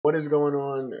What is going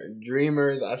on,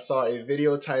 dreamers? I saw a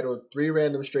video titled Three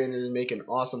Random Strangers Make an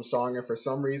Awesome Song, and for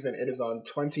some reason it is on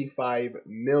 25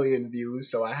 million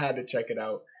views, so I had to check it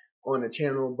out on the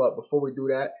channel. But before we do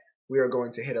that, we are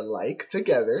going to hit a like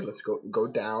together. Let's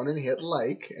go down and hit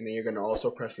like, and then you're going to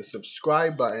also press the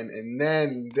subscribe button, and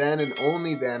then and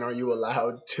only then are you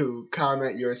allowed to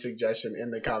comment your suggestion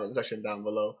in the comment section down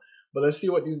below. But let's see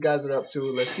what these guys are up to.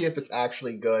 Let's see if it's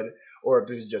actually good or if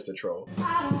this is just a troll.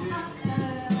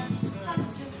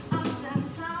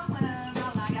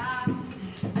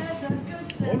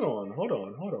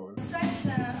 Hold on.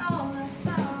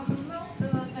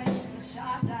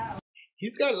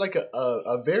 He's got like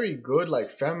a very good like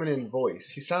feminine voice.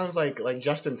 He sounds like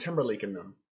Justin Timberlake in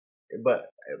them. But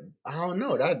I don't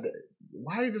know that.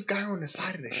 Why is this guy on the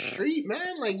side of the street,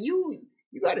 man? Like you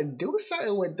got to do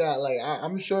something with that. Like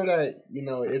I'm sure that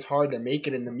it's hard to make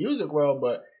it in the music world,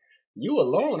 but you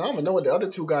alone, I don't even know what the other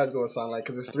two guys gonna sound like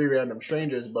because it's three random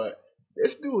strangers. But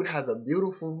this dude has a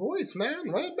beautiful voice, man.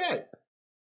 Run it back.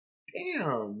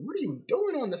 Damn, what are you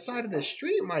doing on the side of the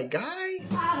street, my guy?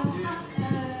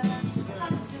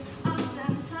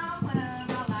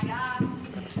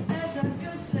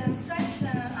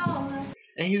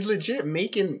 And he's legit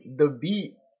making the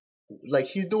beat, like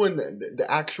he's doing the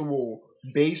actual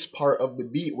bass part of the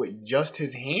beat with just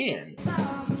his hands.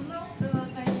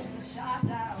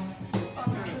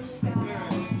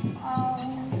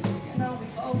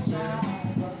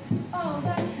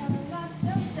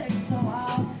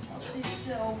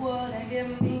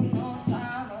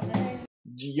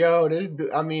 Yo, this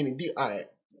dude, I mean, alright,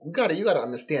 you gotta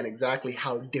understand exactly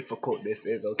how difficult this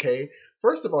is, okay?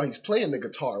 First of all, he's playing the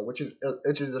guitar, which is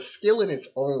a skill in its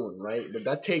own, right?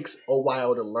 That takes a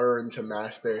while to learn, to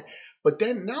master. But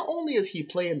then not only is he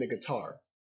playing the guitar,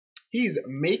 he's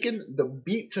making the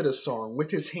beat to the song with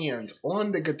his hands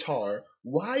on the guitar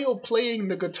while playing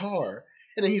the guitar.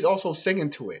 And then he's also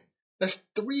singing to it. That's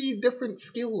three different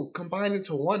skills combined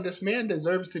into one. This man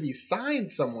deserves to be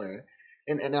signed somewhere.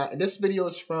 And this video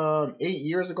is from 8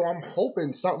 years ago. I'm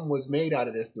hoping something was made out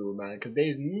of this dude, man, because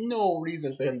there's no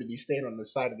reason for him to be staying on the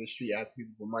side of the street asking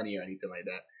people for money or anything like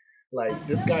that. Like,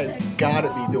 this guy's got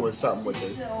to be doing something with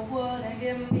this.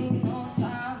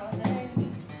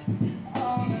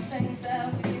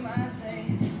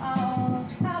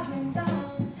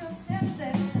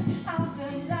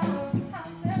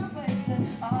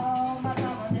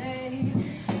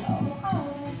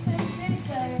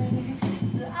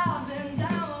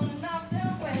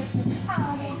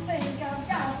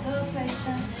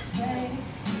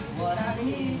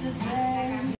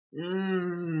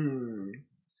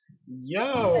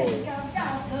 Yo,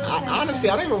 honestly,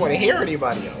 I don't even want to hear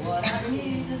anybody else.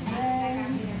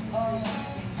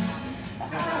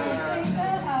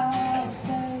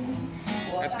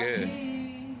 That's good.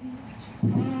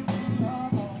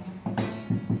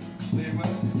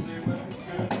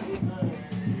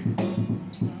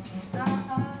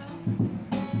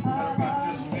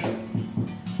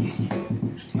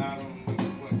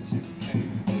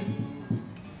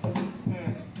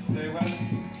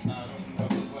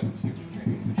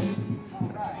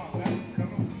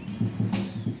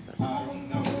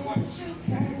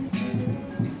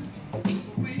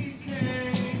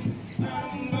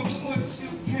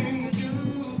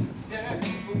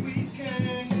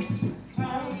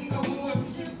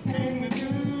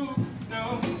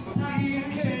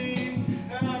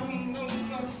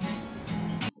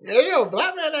 Yo,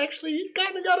 Black Man actually, he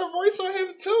kind of got a voice on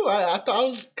him too. I thought I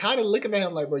was kind of looking at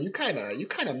him like, bro, you kind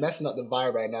of messing up the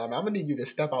vibe right now, man. I'm gonna need you to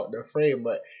step out the frame.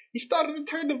 But he started to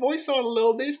turn the voice on a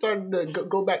little bit. He started to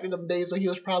go back to them days when he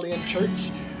was probably in church.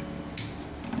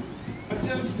 I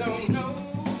just don't know,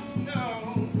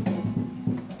 no.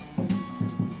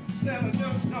 Said I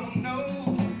just don't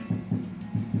know,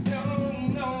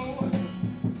 no.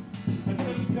 I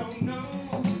just don't know,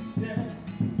 yeah.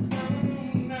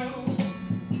 No.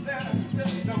 Said I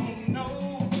just don't know,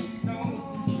 no.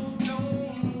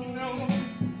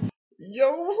 Yo,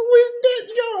 who is that?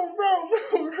 Yo, bro,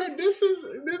 this is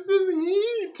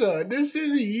heat. This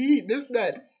is heat. This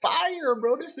that fire,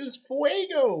 bro. This is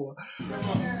fuego.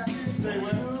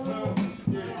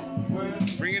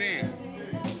 Bring it in.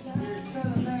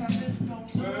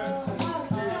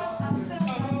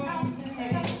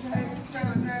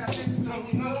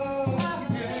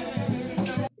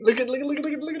 Look at the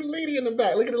lady in the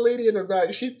back. Look at the lady in the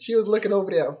back. She was looking over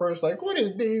there at first like, what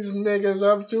is these niggas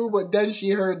up to? But then she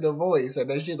heard the voice and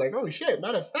then she's like, oh shit,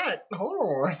 matter of fact,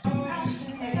 hold on.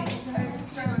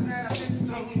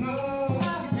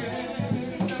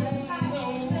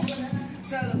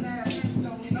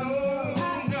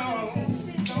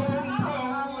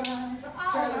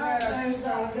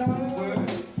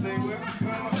 Say what? Come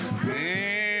on.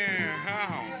 Damn. How?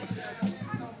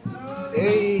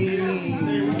 Hey.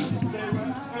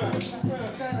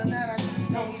 Tell her that I just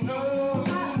don't know.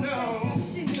 No.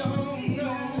 Don't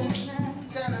know.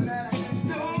 Tell her that I just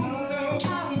don't know.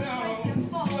 No.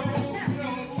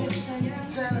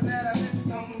 Tell her that I just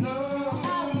don't know.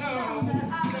 No.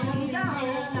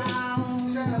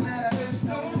 Tell her that I just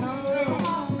don't know.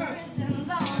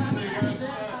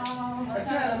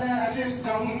 Tell her that I just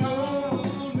don't know.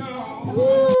 No.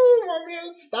 Woo, my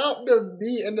man, stop the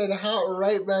beat and then hop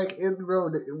right back in, bro.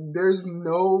 There's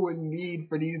no need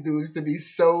for these dudes to be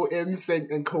so in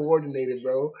sync and coordinated,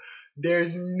 bro.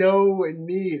 There's no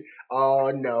need.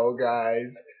 Oh no,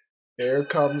 guys. Here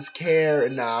comes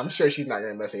Karen. Nah, I'm sure she's not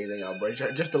gonna mess anything up, but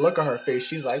just the look on her face,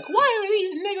 she's like, "Why are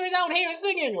these niggers out here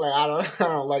singing?" Like, I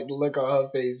don't like the look on her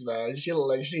face, man. She look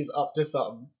like she's up to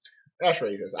something. That's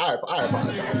racist. I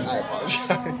apologize. I apologize.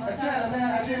 Tell her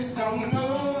that I just don't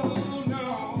know. No.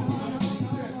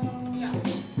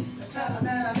 Tell her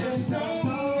that I just don't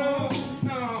know.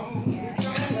 No.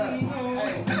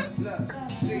 Hey, look.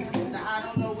 See, now I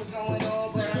don't know what's going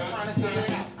on, but I'm trying to figure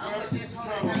it out. I'ma just hold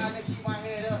it down and keep my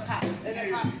head up high. And if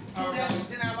I do that,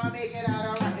 then I'ma make it out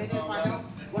alright. And if I don't,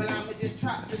 well, I'ma just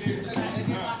try to sleep tonight.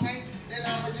 And if I can't, then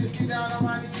I'ma just get down on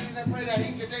my knees and pray that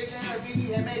he can take care of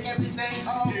me and make everything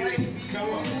all right.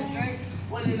 Okay?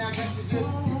 Well, then I guess it's just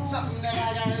something that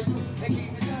I gotta do and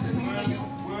keep it to me and you.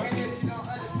 And if you don't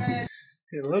understand.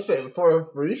 And listen, for a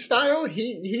freestyle,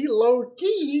 he low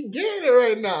key, he getting it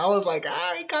right now. I was like,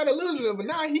 he kind of losing it, but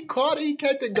nah, he caught it, he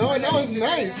kept it going. That was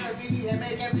nice. And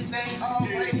make everything all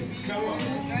right.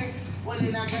 Okay? Well,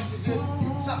 then I guess it's just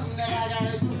something that I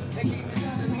gotta do and keep it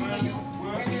to me and you.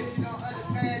 And if you don't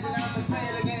understand, then I'ma say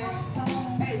it again.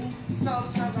 Hey,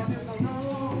 sometimes I just don't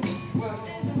know.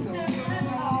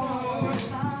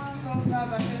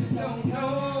 Sometimes I just don't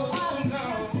know.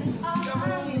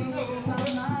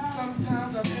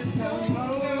 Sometimes I just don't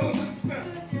know.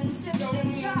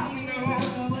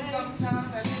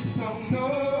 Sometimes I just don't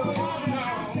know.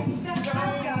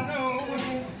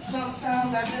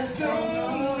 Sometimes I just don't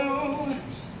know.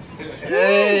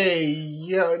 Hey,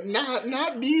 yo,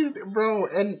 not these, bro.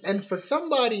 And for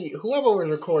somebody, whoever was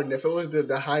recording, if it was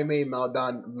the Jaime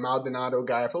Maldonado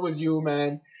guy, if it was you,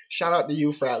 man, shout out to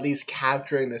you for at least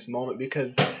capturing this moment,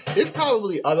 because there's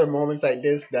probably other moments like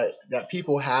this that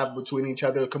people have between each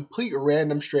other. Complete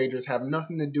random strangers have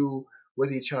nothing to do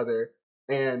with each other,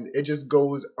 and it just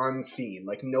goes unseen.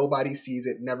 Like, nobody sees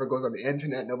it, never goes on the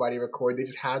internet, nobody records. They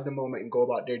just have the moment and go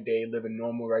about their day, living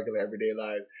normal, regular, everyday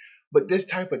lives. But this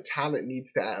type of talent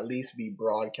needs to at least be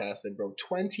broadcasted, bro.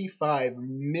 25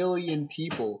 million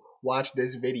people watch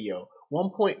this video.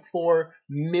 1.4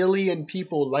 million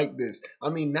people like this. I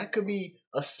mean, that could be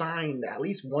a sign that at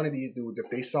least one of these dudes, if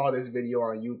they saw this video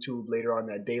on YouTube later on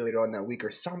that day, later on that week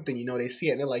or something, you know, they see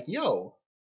it and they're like, yo,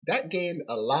 that gained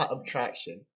a lot of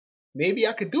traction. Maybe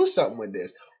I could do something with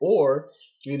this. Or,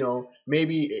 you know,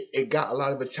 maybe it got a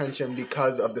lot of attention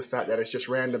because of the fact that it's just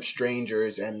random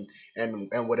strangers and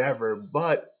whatever.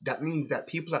 But that means that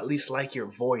people at least like your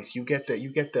voice. You get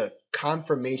the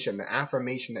confirmation, the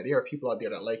affirmation that there are people out there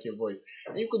that like your voice.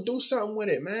 And you could do something with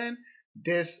it, man.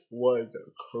 This was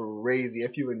crazy.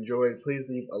 If you enjoyed, please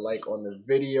leave a like on the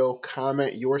video.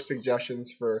 Comment your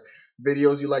suggestions for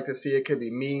videos you like to see. It could be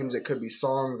memes, it could be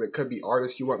songs, it could be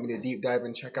artists you want me to deep dive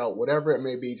and check out. Whatever it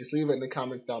may be, just leave it in the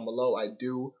comments down below. I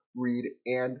do read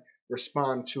and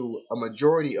respond to a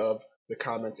majority of the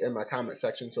comments in my comment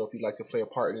section. So if you'd like to play a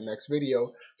part in the next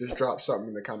video, just drop something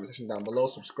in the comment section down below.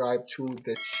 Subscribe to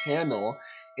the channel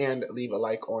and leave a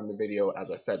like on the video,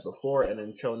 as I said before. And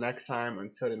until next time,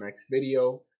 until the next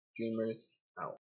video, dreamers out.